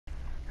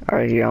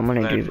Alright, yeah, I'm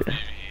gonna do this.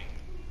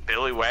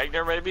 Billy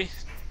Wagner, maybe?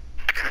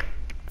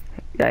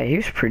 Yeah, he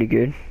was pretty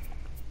good.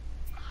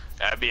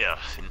 That'd be a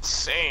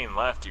insane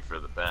lefty for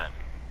the Ben.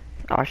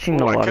 I've seen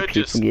a lot of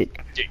people get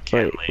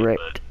Kenley,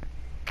 wrecked.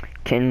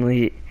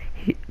 Kenley,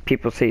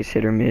 people say he's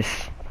hit or miss.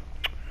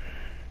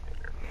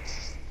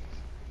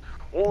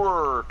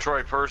 Or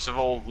Troy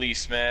Percival, Lee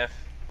Smith.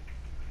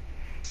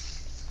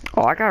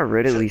 Oh, I got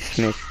rid of Lee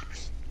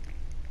Smith.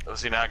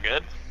 Was he not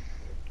good?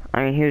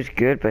 I mean, he was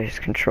good, but his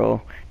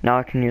control. Now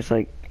I can use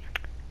like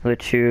the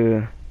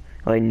two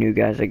like new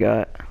guys I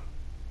got.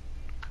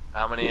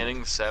 How many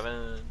innings?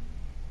 7.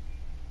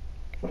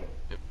 Yep,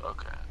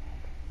 okay.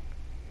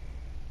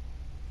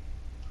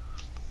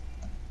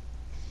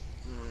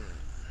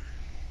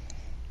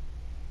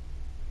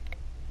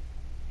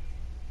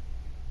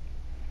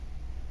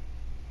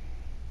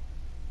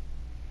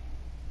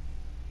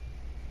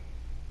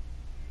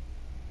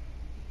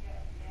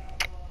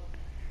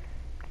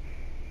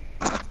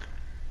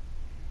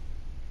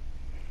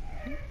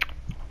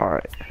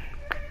 Alright.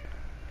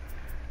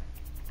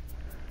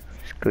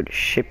 Let's go to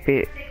ship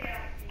it.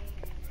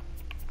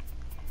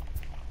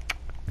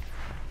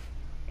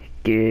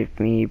 Give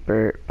me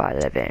Bert by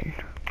 11.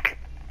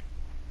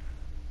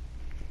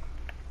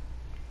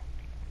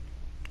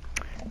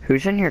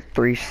 Who's in your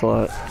 3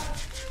 slot?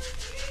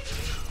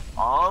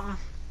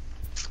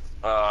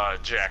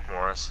 Jack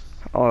Morris.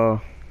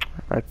 Oh,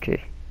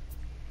 okay.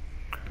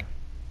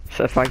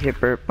 So if I get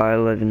Bert by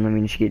 11, that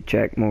means you get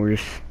Jack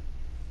Morris.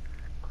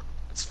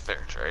 It's a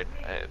fair trade,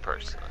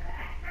 personally.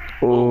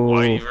 Oh,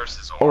 Whitey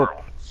versus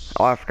Oral.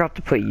 Oh, I forgot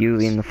to put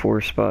Yuli in the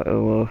 4 spot.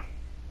 Oh well.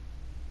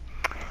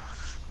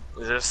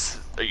 Is this?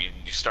 Are you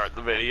start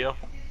the video?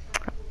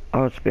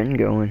 Oh, it's been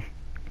going.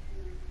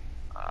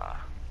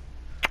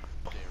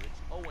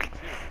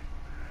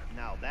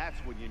 Now that's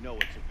when you know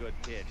it's a good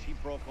pitch. He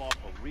broke off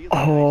a really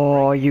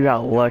Oh, you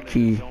got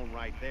lucky.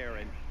 Right there,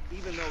 and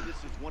even though this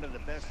is one of the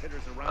best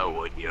hitters around, I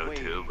would go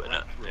too, but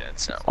yeah,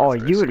 it's not. Oh,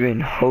 you would have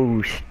been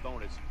host.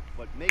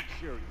 But make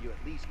sure you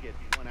at least get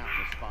one out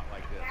in a spot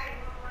like this.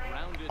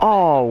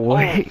 Oh,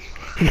 wait.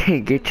 He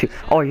didn't get you.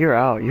 Oh, you're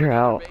out. You're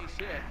out.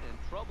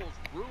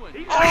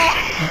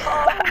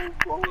 I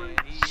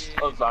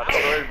was about to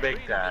score big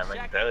time, I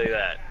can tell you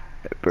that.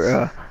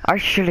 Bruh, I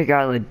should have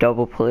gotten a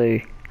double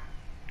play.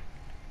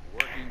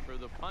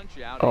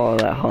 Oh,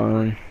 that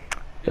hung.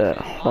 That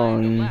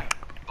hung.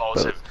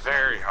 Balls hit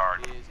very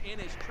hard.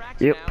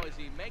 Yep.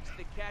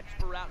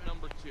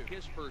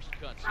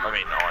 I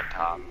mean, on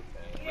top.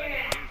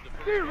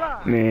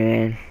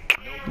 Man,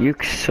 you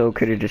so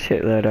could have just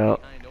hit that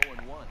out.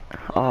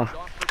 Oh.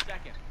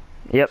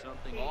 Yep.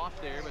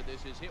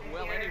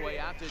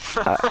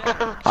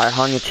 I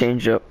hung a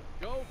changeup.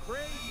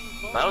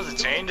 That was a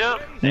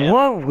changeup?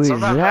 What was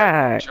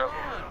that?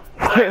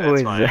 What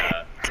was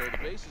that?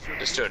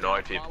 Just to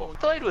annoy people. I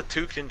played with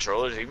 2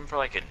 controllers even for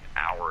like an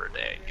hour a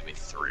day. Give me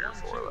 3 or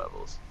 4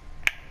 levels.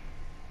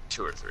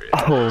 2 or 3.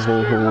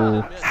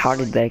 Oh, how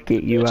did that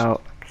get you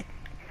out?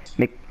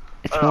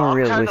 It's more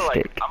realistic.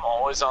 Like, I'm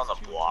always on the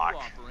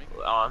block.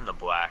 On the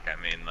black, I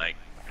mean, like.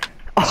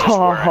 It's just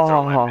where I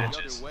throw my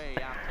pitches.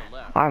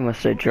 I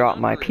must have dropped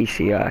my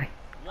PCI.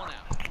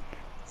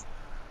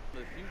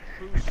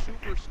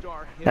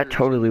 That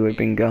totally would have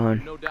been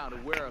gone.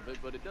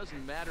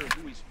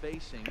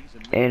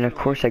 And of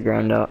course I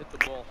ground out.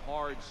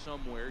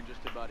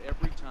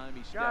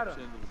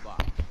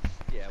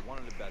 Yeah, one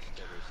of the best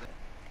hitters.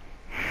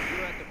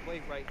 You're at the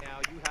plate right now.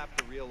 You have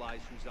to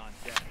realize who's on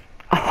deck.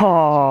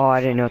 Oh, I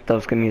didn't know if that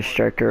was gonna be a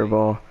striker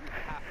ball.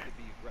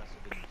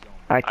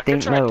 I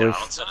think that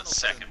was. At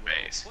second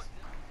base.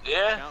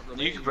 Yeah,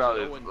 you could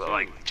probably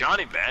like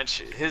Johnny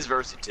Bench. His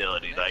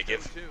versatility, like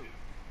if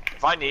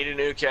I need a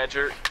new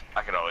catcher,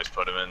 I could always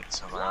put him in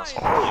somewhere else.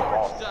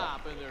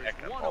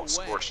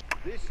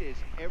 This is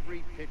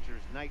every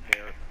pitcher's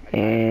nightmare.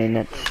 And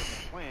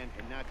that's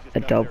a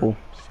double.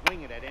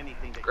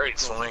 Great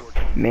swing.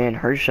 Man,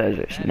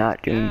 Hershiser's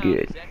not doing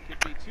good.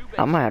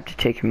 I might have to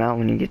take him out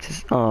when he gets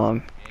his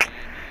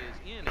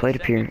plate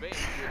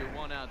appearance.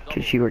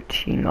 Cause you were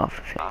teeing off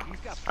of him.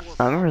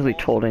 I haven't really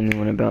told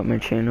anyone about my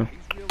channel.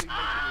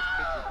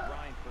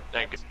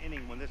 Thank you.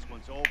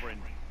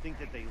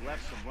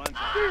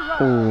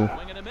 Ooh.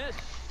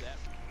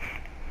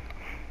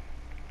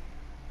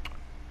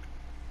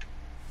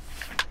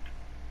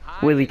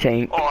 Willie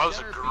Tank. Oh, that was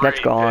a great That's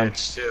gone.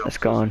 That's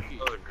gone.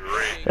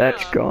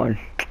 That's gone.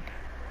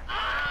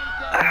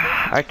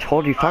 I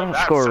told you if I don't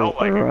score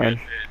a run.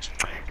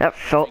 That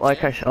felt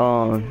like I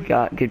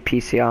got good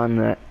PCI on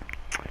that.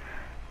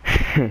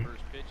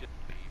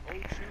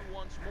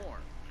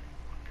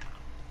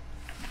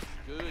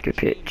 Good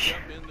pitch.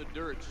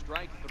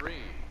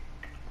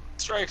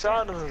 Strikes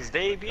out in his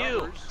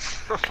debut.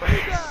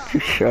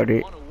 Shut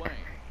it.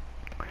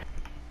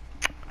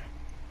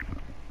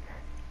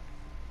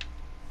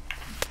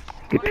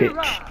 Good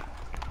pitch.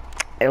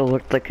 It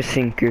looked like a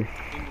sinker.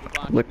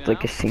 Looked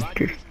like a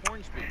sinker.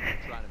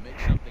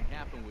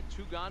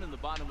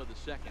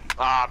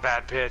 Ah,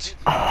 bad pitch.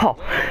 Oh,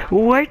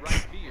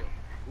 what?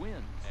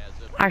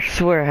 I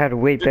swear I had a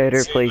way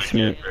better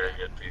placement. Very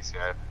good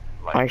PCI.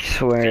 I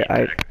swear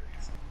I.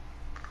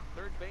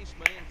 Third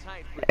baseman in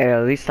tight for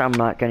At least I'm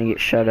not gonna get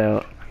shut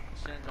out.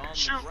 sent on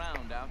Shoot. the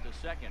ground out to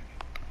second.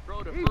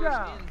 Throw to first in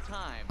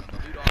time, and the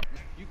leadoff.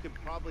 You could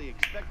probably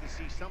expect to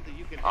see something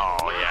you can. Oh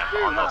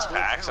yeah, on those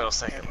packs, I was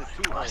thinking.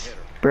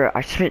 Bro,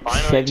 I spent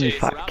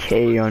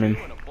 75K on him.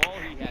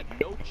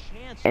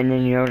 And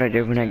then you know what I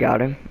did when I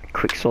got him?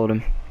 Quick sold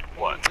him.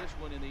 What?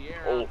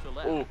 Oh,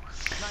 oh.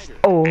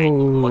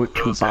 Oh,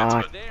 too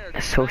bad.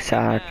 That's so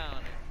sad.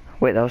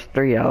 Wait, that was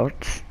 3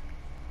 outs?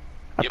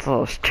 I Yep. thought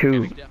it was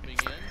 2.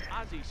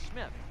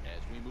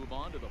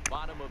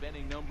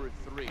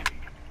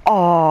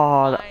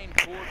 Oh,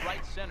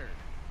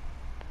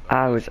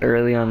 I was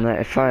early on that.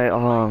 If I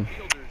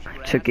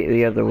took it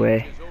the other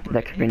way,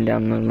 that could have been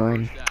down the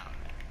line.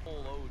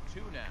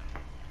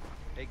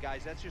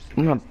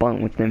 I'm gonna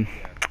bunt with them.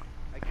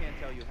 I can't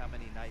tell you how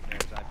many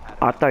nightmares I've had.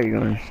 I thought you were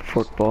going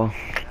forkball.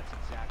 That's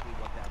exactly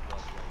what that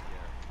was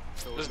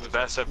right there. This is the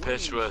best I've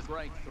pitched with,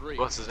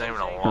 what's his name, in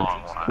a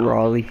long while.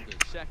 Raleigh.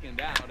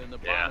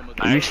 Yeah,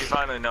 I actually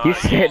finally know You how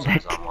to said use that.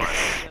 him somewhat.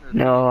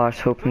 No, I was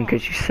hoping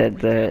because you said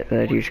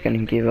that he was gonna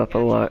give up a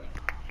lot.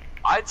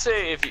 I'd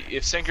say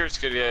if sinkers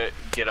could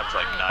get up to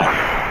like 90,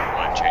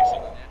 I'm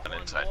chasing an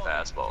inside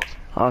fastballs.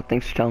 Oh,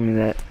 thanks for telling me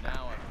that.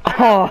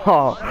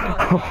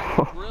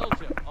 Oh,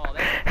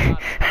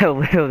 a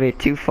little bit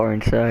too far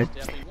inside.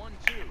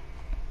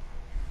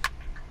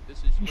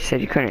 You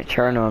said you couldn't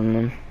turn on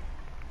them.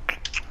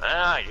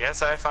 I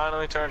guess I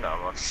finally turned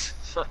on one.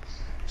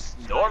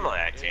 Normally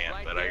I can't,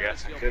 but I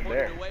guess I could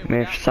there.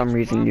 Man, for some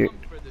reason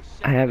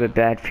I have a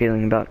bad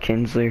feeling about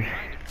Kinsler.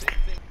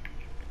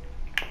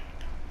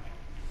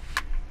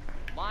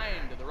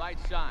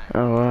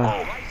 Oh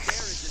wow.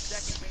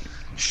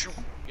 Shoot.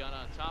 Got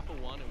on top of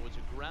one and was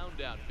a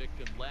ground out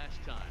victim last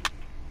time.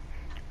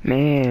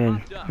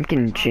 Man, I'm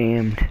getting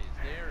jammed.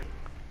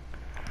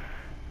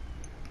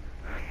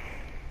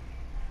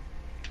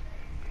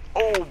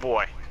 Oh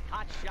boy.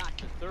 Hot shot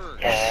to third.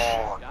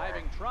 Oh,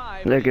 Diving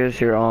try. There goes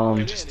your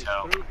just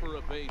tell.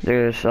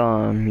 there's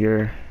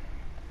your.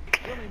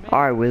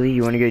 Alright, Willie,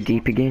 you wanna go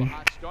deep again?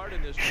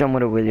 Show 'em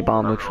what a Willie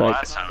bomb looks like.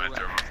 Last time I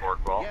threw a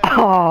fork ball.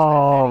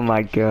 Oh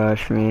my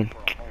gosh, man.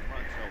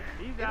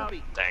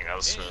 Dang, that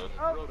was smooth.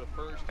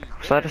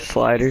 Was that a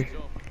slider?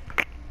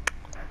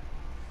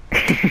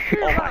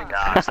 Oh my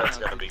gosh, that's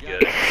gonna be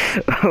good.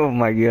 Oh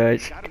my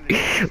gosh.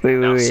 Wait,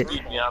 Now wait,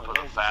 speed me up with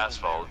a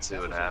fastball and see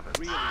what happens.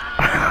 wait.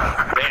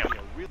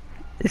 Damn.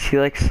 Is he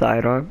like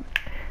sidearm?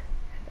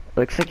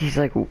 Looks like he's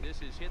like.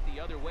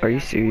 Are you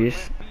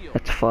serious?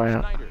 That's a fly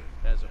out.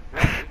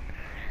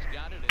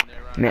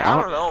 Man,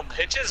 I don't know.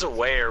 Pitches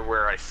aware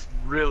where I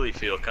really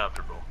feel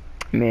comfortable.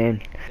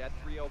 Man.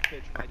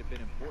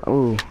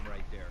 Ooh.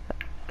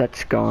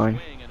 That's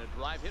gone.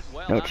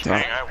 No, it's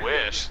not. Dang, I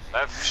wish.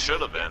 That should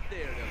have been.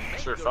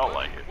 Sure felt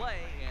like it.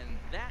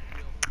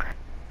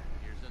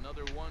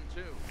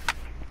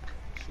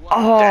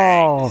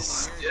 Oh!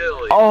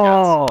 Still,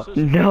 Oh!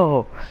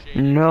 No!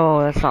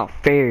 No, that's not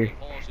fair.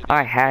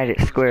 I had it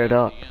squared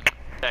up.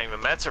 Dang, the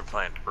Mets are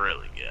playing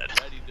really good.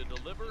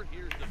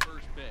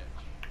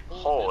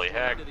 Holy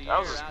heck, that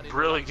was a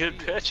really good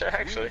pitch,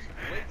 actually.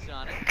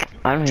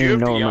 I don't Do you even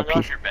have know the what my young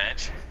off piece. your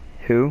bench?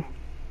 Who?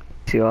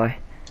 CI.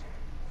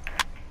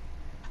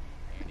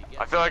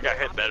 I feel like I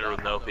hit better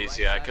with no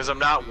PCI because I'm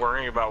not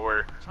worrying about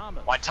where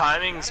my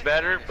timing's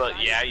better, but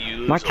yeah, you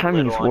lose My a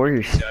timing's little on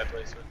worse. PCI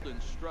placement.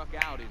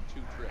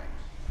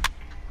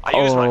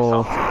 I use my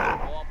thumb for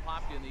that.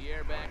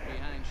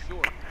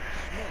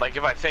 Like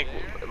if I think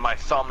my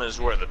thumb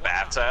is where the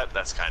bat's at,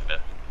 that's kind of.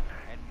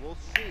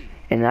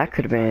 And that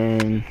could have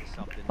been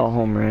a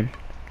home run.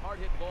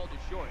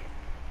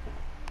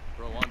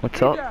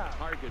 What's up?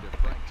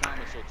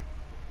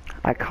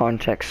 I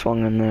contact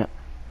swung on that.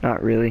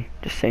 Not really.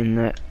 Just saying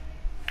that.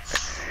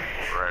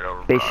 Right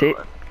over Base hit.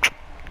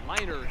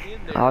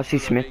 Broadway. Ozzie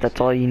Smith,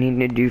 that's all you need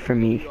to do for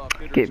me.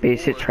 Get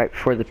base hits right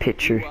before the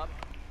pitcher.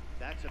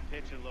 That's a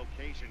pitch and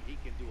location. He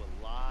can do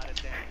a lot of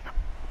damage.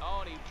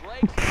 Oh, and he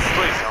breaks.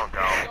 Please don't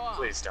go.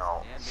 Please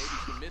don't. And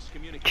maybe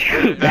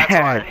some miscommunication. That's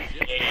why Bad.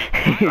 I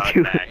hate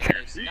Too back here.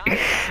 See?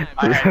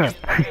 I bad.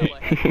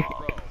 had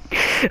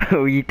to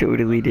Oh, you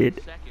totally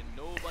did.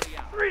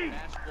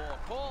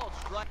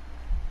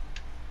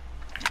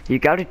 You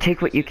gotta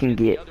take what you can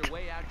get.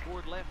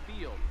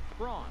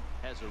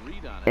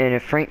 And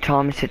if Frank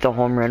Thomas hits a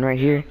home run right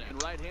here,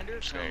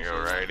 just gonna go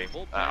righty.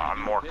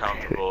 I'm more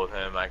comfortable with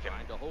him. I can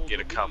get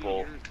a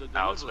couple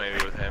outs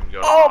maybe with him.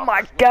 Go oh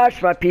my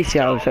gosh, my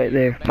PCI was right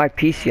there. My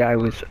PCI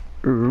was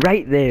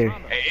right there.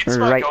 Hey, it's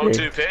my Right go-to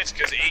there. pitch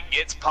because it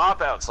gets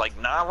pop outs. Like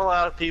not a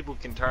lot of people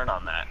can turn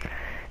on that.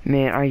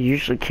 Man, I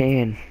usually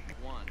can.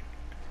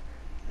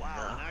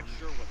 Wow, not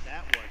sure what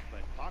that was,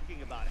 but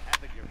talking about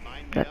having your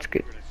mind made That's up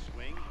good. you're gonna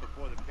swing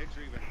before the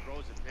pitcher even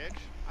throws a pitch.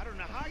 I don't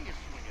know how you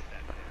swing at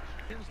that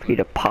pitch. For you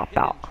to pop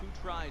out.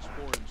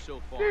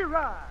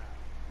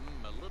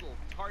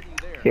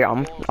 Here,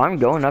 I'm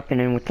going up and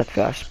in with the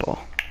fastball.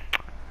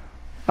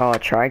 Oh, I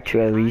tried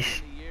to at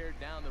least.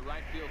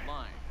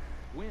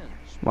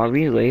 Why are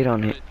we late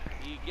on it?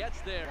 He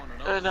gets there.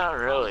 Not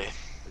really.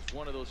 It's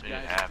one of those It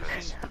guys who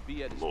happens. seems to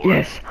be at his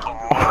Yes.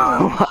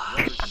 Oh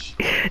my.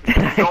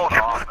 He's going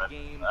off,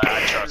 man.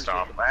 I trust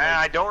him.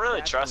 I don't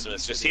really trust him.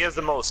 It's just he has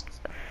the most.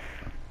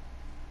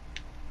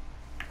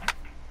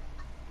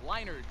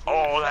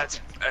 Oh,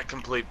 that's a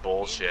complete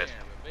bullshit.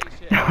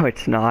 No,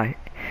 it's not.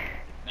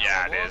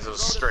 Yeah, it is. It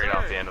was straight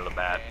off the end of the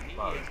bat.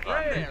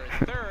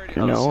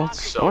 No,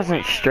 it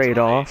wasn't straight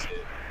off.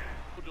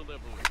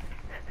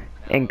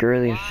 And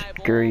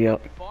Gurriel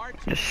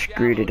just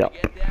screwed it up.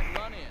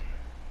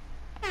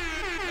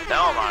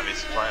 Now I'm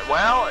obviously playing.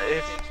 Well,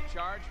 if.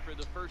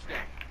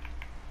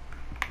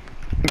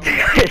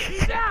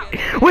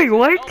 Wait,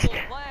 what?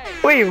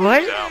 Wait,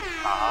 what?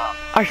 Uh-huh.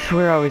 I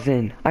swear I was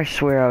in. I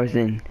swear I was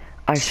in.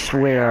 I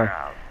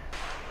swear.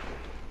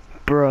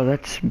 Bro,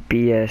 that's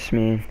BS,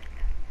 man.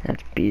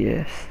 That's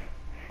BS.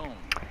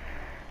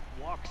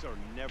 Walks are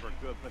never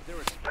good, but there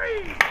is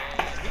speed.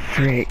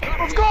 Freak.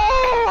 Let's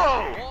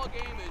go!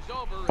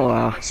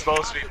 Wow. I'm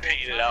supposed to be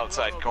painted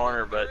outside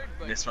corner, but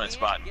missed my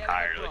spot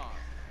entirely.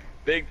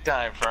 Big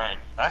time, Frank.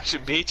 I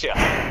should beat you.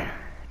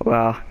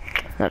 Wow.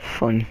 That's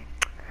funny.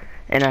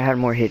 And I had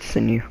more hits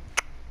than you.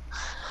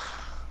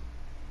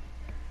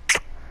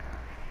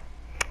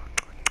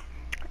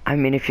 I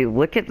mean, if you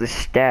look at the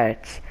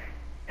stats,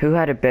 who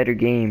had a better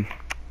game?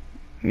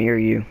 Me or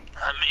you?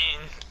 I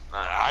mean,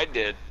 I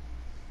did.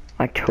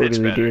 I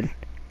totally did.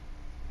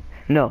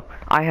 No,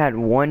 I had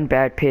one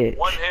bad pitch.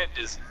 One hit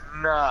does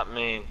not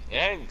mean.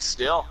 Yeah,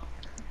 still.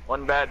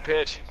 One bad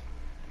pitch.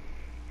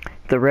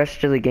 The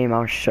rest of the game I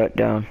was shut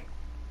down.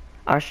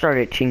 I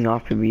started teeing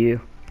off of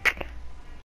you.